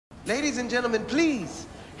Ladies and gentlemen, please,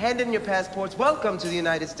 hand in your passports. Welcome to the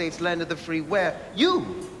United States, land of the free, where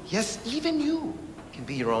you, yes, even you, can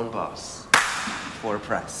be your own boss for a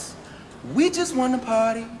price. We just want to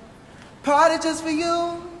party, party just for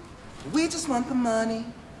you. We just want the money,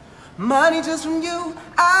 money just from you.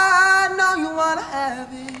 I know you want to have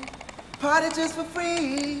it, party just for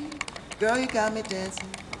free. Girl, you got me dancing,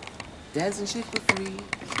 dancing shit for free.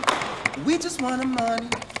 We just want the money,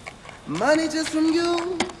 money just from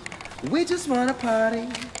you. We just want to party,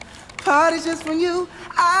 party just from you.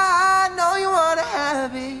 I know you want to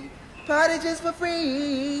have it, party just for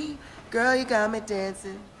free. Girl, you got me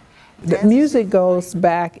dancing. The music goes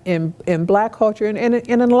back in black culture and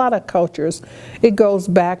in a lot of cultures, it goes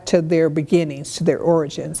back to their beginnings, to their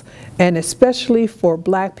origins. And especially for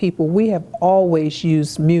black people, we have always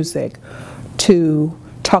used music to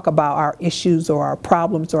talk about our issues or our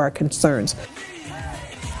problems or our concerns.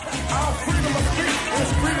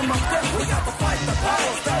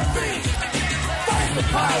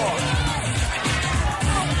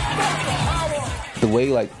 The way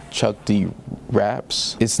like Chuck D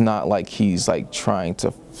raps, it's not like he's like trying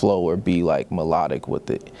to flow or be like melodic with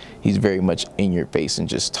it. He's very much in your face and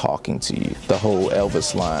just talking to you. The whole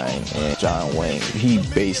Elvis line and John Wayne, he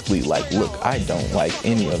basically like, look, I don't like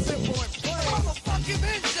any of them.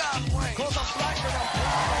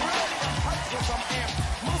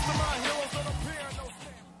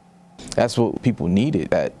 That's what people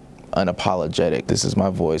needed, that unapologetic, this is my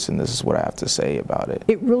voice and this is what I have to say about it.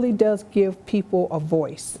 It really does give people a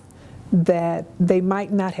voice that they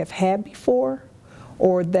might not have had before,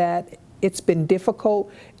 or that it's been difficult.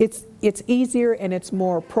 It's easier and it's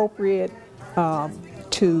more appropriate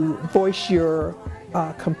to voice your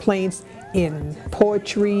complaints in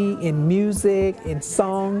poetry, in music, in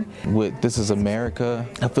song. With This Is America,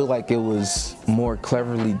 I feel like it was more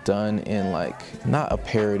cleverly done in like, not a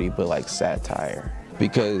parody, but like satire.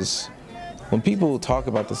 Because when people talk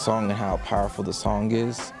about the song and how powerful the song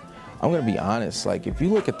is, I'm gonna be honest, like if you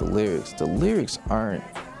look at the lyrics aren't,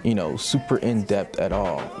 you know, super in-depth at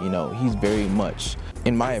all. You know, he's very much,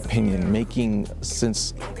 in my opinion, making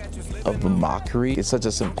sense of the mockery. It's such a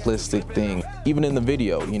simplistic thing. Even in the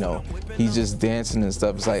video, you know, he's just dancing and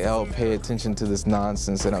stuff. It's like, oh, pay attention to this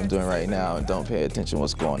nonsense that I'm doing right now and don't pay attention to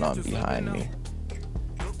what's going on behind me.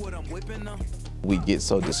 We get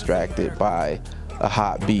so distracted by a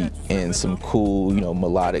hot beat and some cool, you know,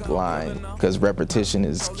 melodic line, because repetition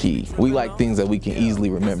is key. We like things that we can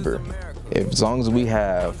easily remember. As long as we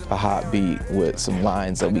have a hot beat with some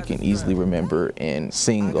lines that we can easily remember and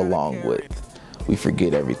sing along with, we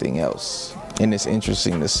forget everything else. And it's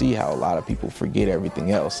interesting to see how a lot of people forget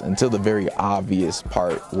everything else until the very obvious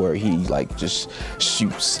part where he like just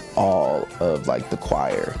shoots all of like the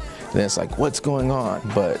choir. Then it's like, what's going on?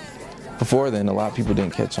 But before then, a lot of people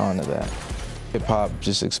didn't catch on to that. Hip-hop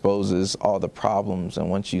just exposes all the problems, and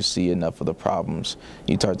once you see enough of the problems,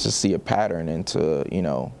 you start to see a pattern into, you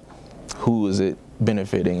know, who is it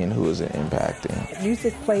benefiting and who is it impacting.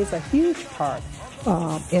 Music plays a huge part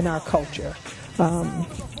in our culture.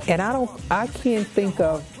 And I can't think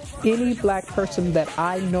of any black person that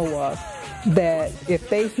I know of that if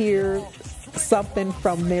they hear something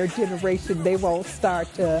from their generation, they won't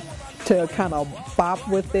start to kind of bop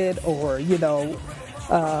with it or,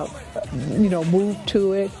 move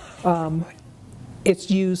to it.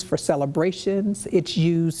 It's used for celebrations. It's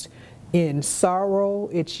used in sorrow.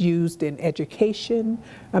 It's used in education.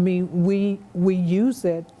 I mean, we use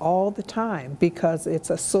it all the time because it's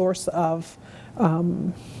a source of,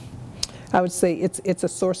 I would say it's a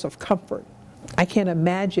source of comfort. I can't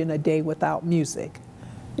imagine a day without music.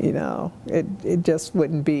 You know, it just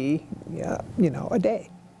wouldn't be, a day.